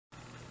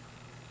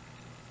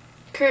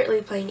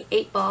currently playing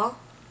 8-ball.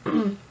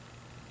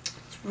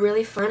 It's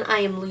really fun.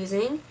 I am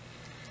losing,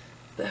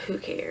 but who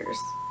cares?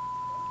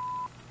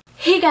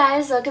 Hey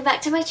guys, welcome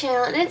back to my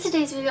channel, and in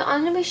today's video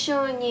I'm going to be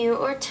showing you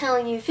or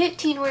telling you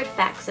 15 word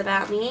facts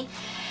about me.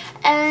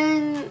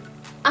 And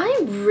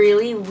I'm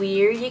really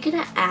weird. You can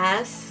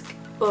ask,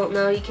 well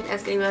no, you can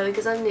ask anybody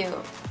because I'm new,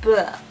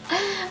 but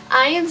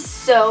I am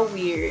so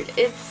weird.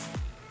 It's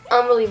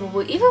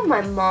unbelievable. Even my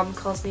mom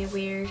calls me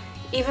weird.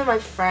 Even my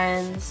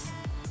friends,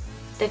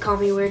 they call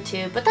me weird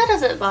too, but that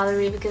doesn't bother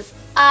me because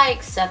I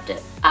accept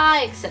it.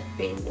 I accept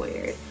being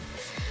weird.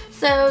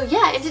 So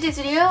yeah, in today's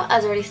video,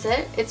 as I already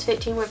said, it's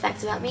 15 more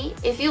facts about me.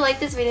 If you like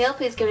this video,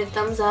 please give it a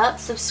thumbs up,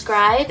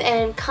 subscribe,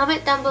 and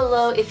comment down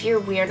below if you're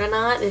weird or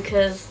not,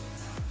 because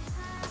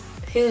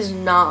who's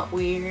not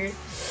weird?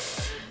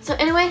 So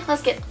anyway,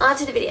 let's get on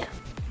to the video.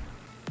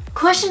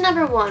 Question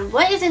number 1.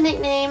 What is a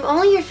nickname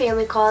only your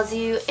family calls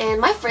you?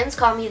 And my friends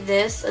call me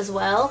this as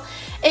well.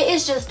 It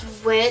is just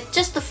Whit,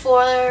 just the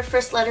 4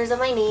 first letters of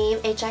my name,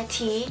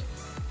 H-I-T.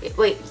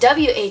 Wait,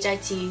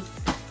 W-H-I-T.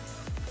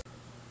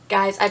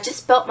 Guys, I just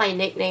spelt my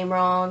nickname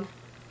wrong.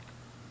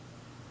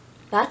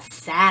 That's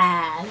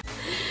sad.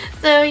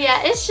 So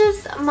yeah, it's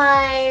just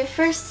my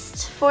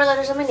first 4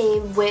 letters of my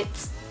name,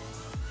 Whit.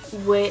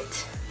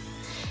 Whit.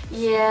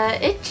 Yeah,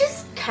 it's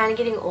just kind of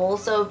getting old,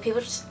 so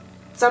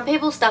some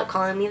people stop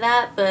calling me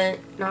that, but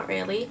not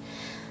really.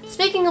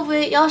 Speaking of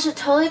Whit, y'all should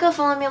totally go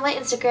follow me on my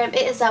Instagram.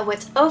 It is at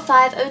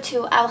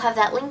Whit0502. I will have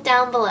that link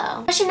down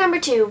below. Question number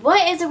 2.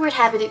 What is a weird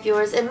habit of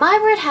yours? And my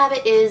weird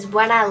habit is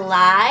when I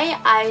lie,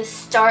 I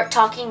start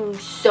talking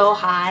so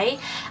high.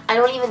 I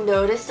don't even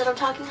notice that I'm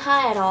talking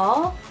high at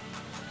all.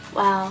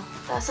 Wow,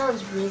 that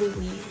sounds really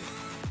weird.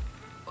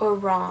 Or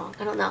wrong,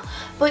 I don't know.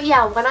 But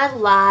yeah, when I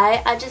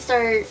lie, I just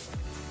start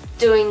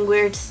doing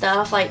weird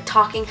stuff like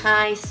talking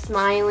high,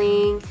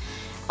 smiling,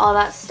 all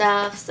that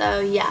stuff. So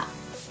yeah.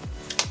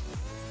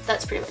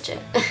 That's pretty much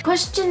it.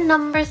 Question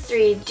number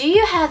 3. Do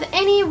you have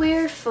any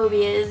weird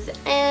phobias?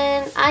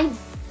 And I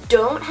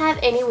don't have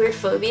any weird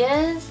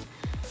phobias.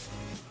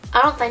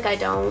 I don't think I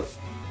don't.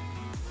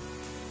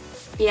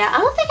 Yeah, I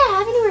don't think I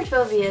have any weird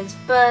phobias,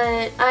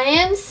 but I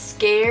am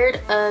scared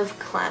of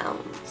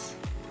clowns.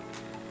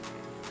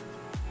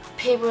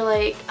 People are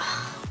like,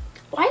 oh,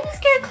 why are you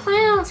scared of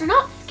clowns? They're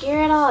not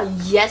scary at all.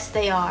 Yes,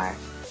 they are.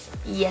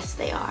 Yes,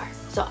 they are.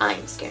 So I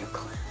am scared of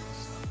clowns.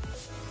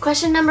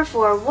 Question number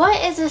 4.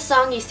 What is a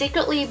song you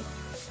secretly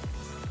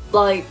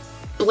like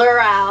blur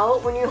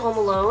out when you're home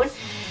alone?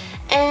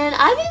 And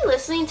I've been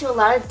listening to a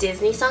lot of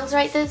Disney songs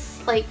right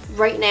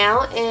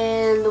now,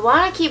 and the one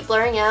I keep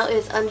blurring out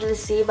is Under the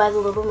Sea by The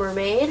Little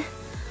Mermaid.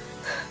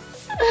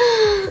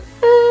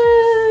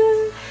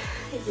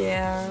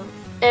 Yeah.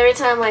 Every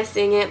time I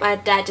sing it, my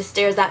dad just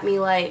stares at me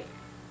like,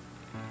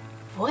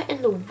 what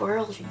in the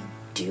world are you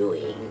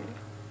doing?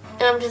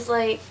 And I'm just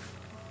like,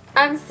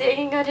 I'm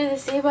singing Under the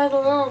Sea by The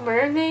Little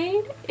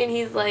Mermaid, and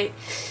he's like,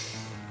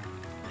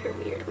 you're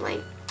weird. I'm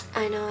like,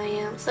 I know I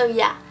am. So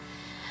yeah,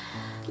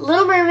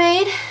 Little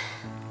Mermaid,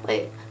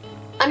 wait,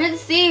 Under the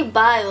Sea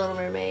by The Little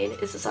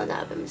Mermaid is the song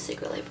that I've been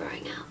secretly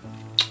blurring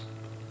out.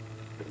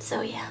 So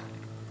yeah.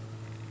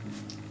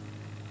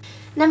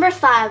 Number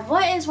 5,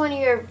 what is one of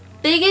your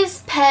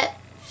biggest pet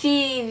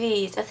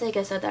peeves? I think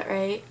I said that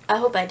right. I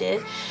hope I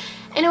did.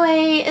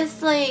 Anyway,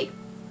 it's like,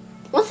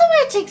 when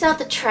somebody takes out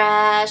the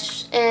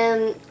trash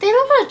and they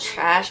don't put a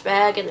trash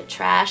bag in the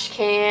trash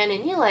can,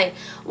 and you like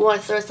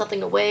want to throw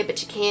something away but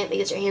you can't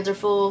because your hands are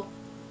full,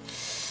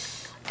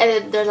 and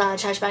then there's not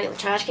a trash bag in the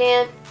trash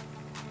can,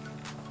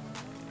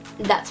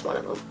 that's one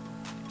of them.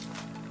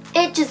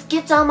 It just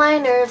gets on my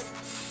nerves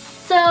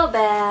so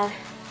bad.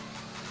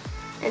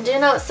 And do you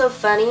know what's so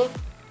funny?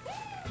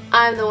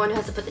 I'm the one who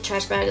has to put the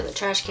trash bag in the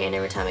trash can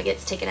every time it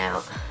gets taken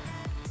out.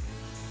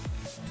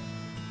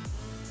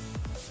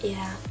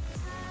 Yeah.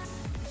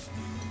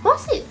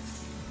 Mostly,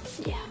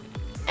 yeah.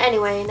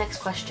 Anyway, next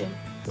question.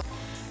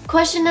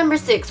 Question number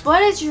 6.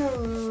 What is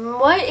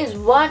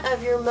one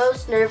of your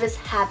most nervous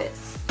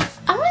habits?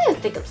 I don't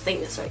even think I'm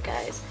saying this right,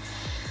 guys.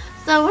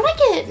 So when I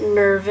get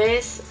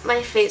nervous,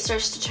 my face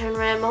starts to turn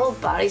red, my whole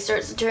body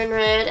starts to turn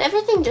red,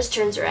 everything just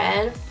turns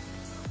red.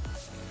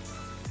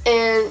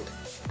 And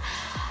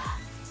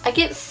I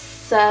get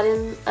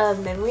sudden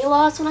memory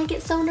loss when I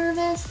get so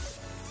nervous.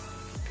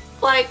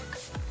 Like,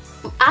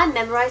 I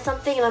memorize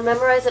something and I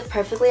memorize it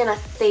perfectly and I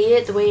say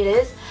it the way it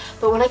is,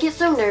 but when I get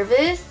so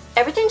nervous,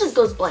 everything just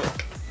goes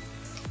blank.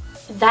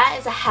 That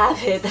is a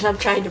habit that I'm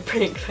trying to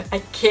break, but I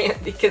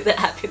can't because it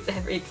happens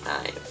every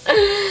time.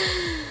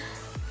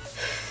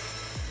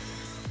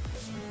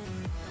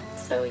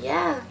 So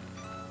yeah,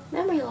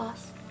 memory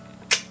loss.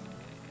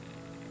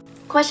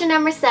 Question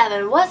number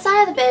 7. What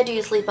side of the bed do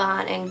you sleep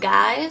on? And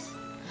guys,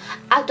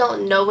 I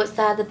don't know what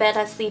side of the bed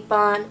I sleep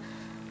on.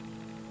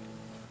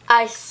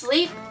 I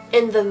sleep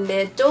in the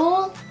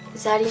middle.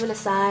 Is that even a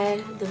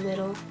side? The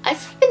middle. I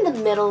sleep in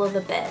the middle of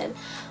the bed.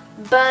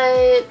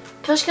 But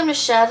push come to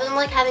shove, and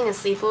like having a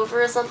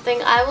sleepover or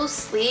something, I will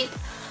sleep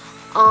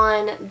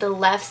on the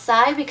left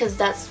side because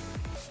that's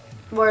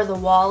where the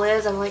wall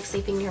is. I don't like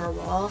sleeping near a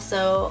wall,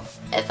 so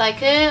if I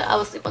could, I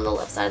would sleep on the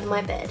left side of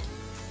my bed.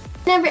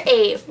 Number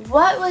 8,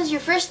 what was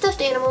your first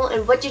stuffed animal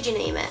and what did you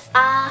name it?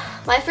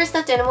 My first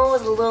stuffed animal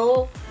was a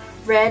little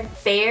red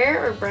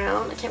bear or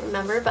brown, I can't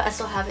remember, but I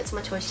still have it, it's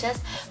my toys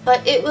chest.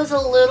 But it was a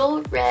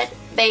little red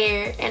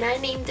bear and I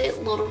named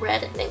it Little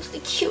Red and it was the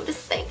cutest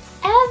thing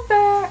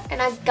ever.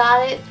 And I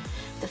got it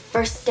the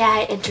first day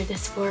I entered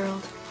this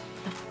world.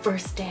 The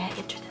first day I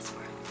entered this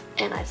world.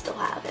 And I still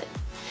have it.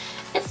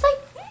 It's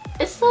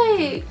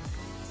like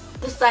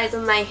the size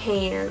of my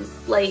hand,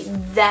 like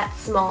that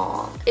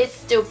small. It's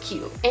still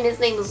cute, and his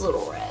name is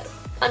Little Red.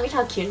 I mean,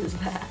 how cute is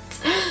that?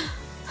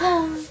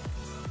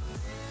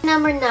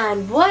 Number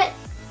 9, what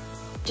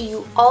do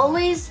you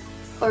always,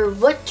 or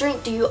what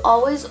drink do you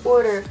always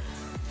order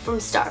from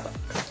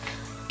Starbucks?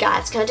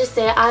 Guys, can I just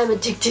say I'm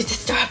addicted to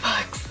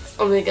Starbucks?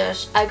 Oh my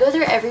gosh, I go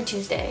there every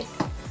Tuesday.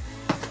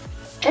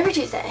 Every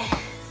Tuesday.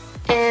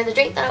 And the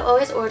drink that I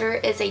always order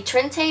is a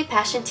Trente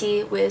Passion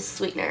Tea with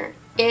sweetener.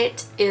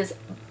 It is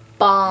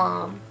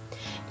bomb.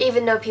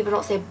 Even though people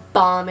don't say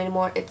bomb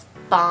anymore, it's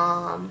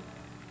bomb.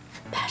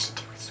 Passion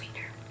tea with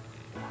sweetener.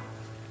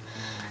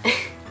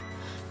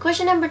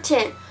 Question number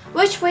 10.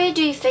 Which way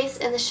do you face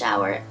in the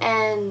shower?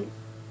 And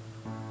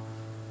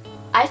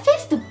I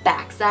face the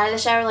back side of the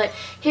shower. Like,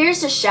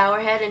 here's the shower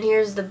head and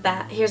here's the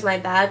back. Here's my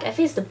bag. I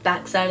face the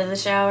back side of the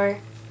shower.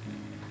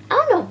 I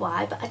don't know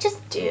why, but I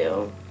just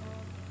do.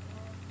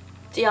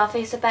 Do y'all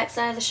face the back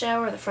side of the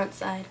shower or the front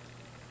side?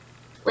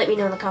 Let me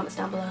know in the comments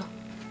down below.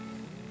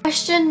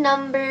 Question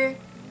number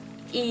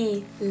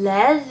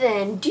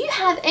 11. Do you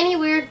have any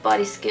weird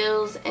body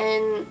skills?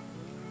 And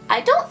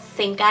I don't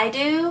think I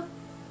do.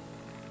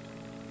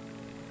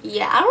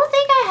 Yeah, I don't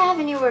think I have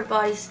any weird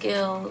body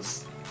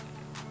skills.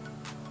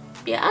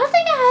 Yeah, I don't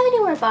think I have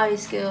any weird body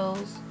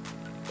skills.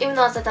 Even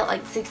though I said that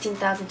like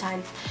 16,000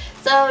 times.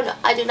 So, no,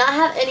 I do not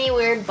have any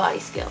weird body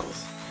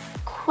skills.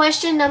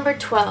 Question number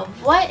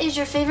 12. What is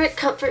your favorite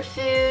comfort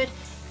food?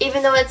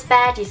 Even though it's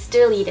bad, you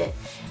still eat it.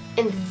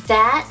 And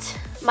that,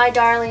 my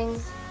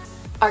darlings,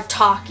 are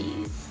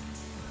Takis.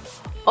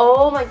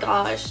 Oh my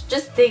gosh,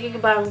 just thinking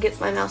about them gets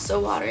my mouth so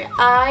watery.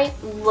 I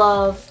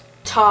love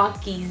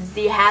Takis.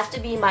 They have to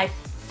be my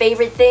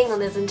favorite thing on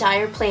this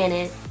entire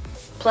planet,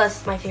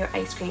 plus my favorite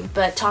ice cream.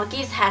 But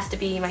Takis has to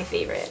be my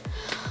favorite.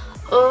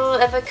 Oh,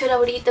 if I could, I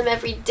would eat them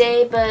every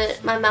day,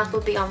 but my mouth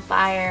would be on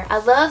fire. I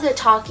love the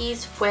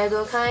Takis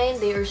Fuego kind.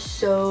 They are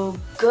so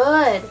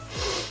good.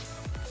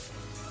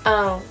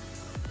 Oh,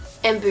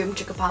 and Boom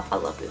Chicka Pop. I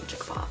love Boom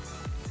Chicka Pop.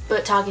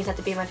 But Takis have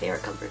to be my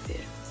favorite comfort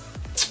food.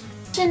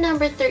 Question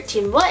number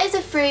 13. What is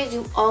a phrase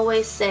you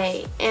always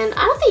say? And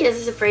I don't think this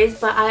is a phrase,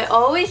 but I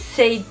always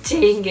say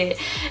dang it.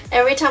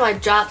 Every time I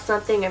drop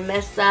something or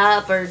mess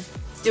up or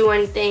do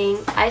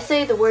anything, I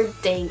say the word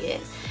dang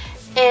it.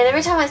 And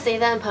every time I say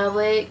that in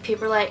public,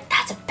 people are like,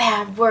 that's a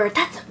bad word.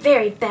 That's a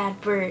very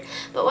bad word.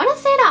 But when I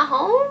say it at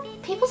home,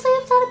 people say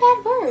it's not a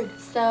bad word.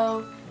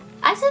 So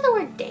I say the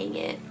word dang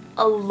it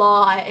a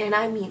lot, and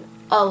I mean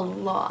a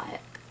lot.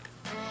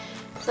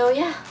 So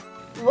yeah.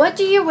 What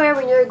do you wear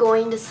when you're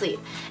going to sleep?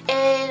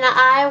 And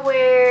I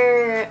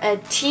wear a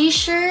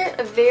t-shirt,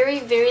 a very,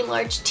 very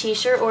large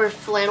t-shirt or a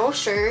flannel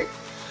shirt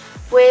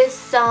with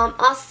some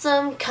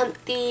awesome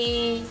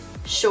comfy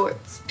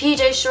shorts.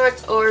 PJ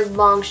shorts or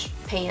long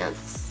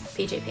pants,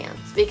 PJ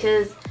pants,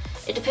 because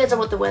it depends on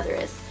what the weather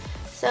is.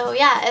 So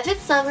yeah, if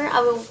it's summer,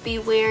 I will be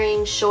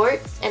wearing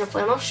shorts and a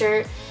flannel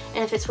shirt,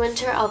 and if it's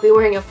winter, I'll be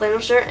wearing a flannel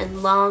shirt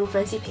and long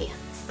fuzzy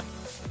pants.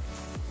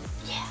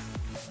 Yeah.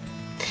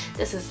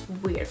 This is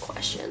weird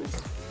questions.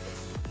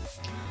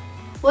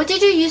 What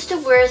did you used to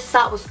wear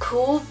thought was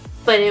cool,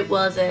 but it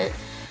wasn't?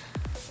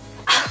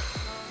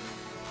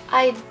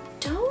 I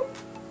don't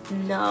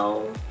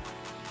know.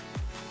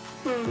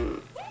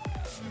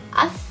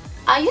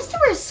 I used to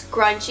wear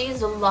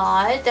scrunchies a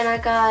lot. Then I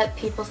got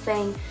people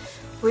saying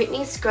Whitney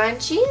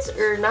scrunchies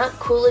are not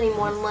cool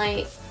anymore. I'm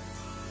like,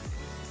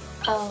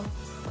 oh.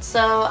 So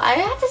I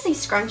have to say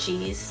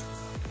scrunchies,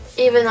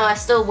 even though I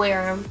still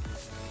wear them.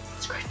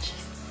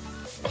 Scrunchies.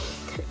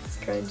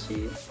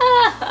 Scrunchies.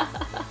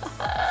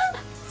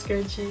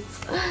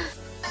 Scrunchies.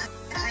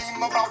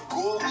 Dream about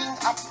going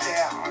up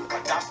there,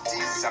 but that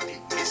is a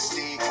big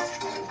mistake.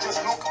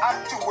 Just look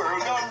at the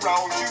world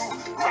around you,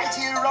 right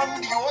here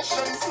on the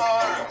ocean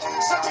floor.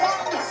 Such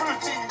wonderful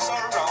things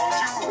around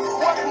you.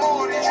 What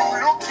more are you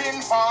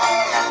looking for?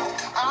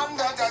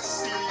 Under the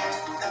sea,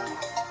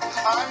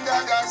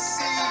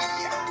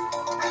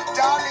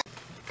 darling.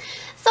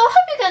 So I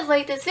hope you guys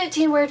like this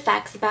 15 word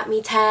facts about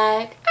me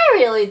tag. I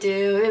really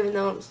do, even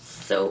though I'm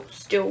so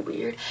still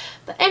weird.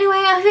 But anyway,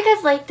 I hope you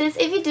guys like this.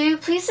 If you do,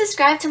 please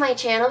subscribe to my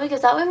channel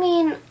because that would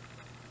mean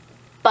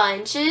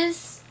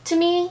bunches to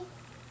me.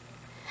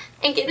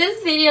 And give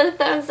this video a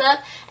thumbs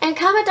up. And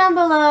comment down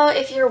below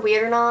if you're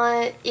weird or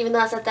not, even though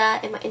I said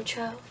that in my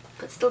intro,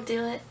 but still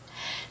do it.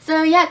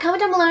 So yeah,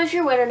 comment down below if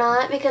you're weird or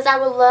not because I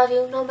will love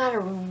you no matter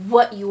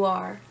what you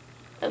are.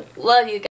 I love you guys.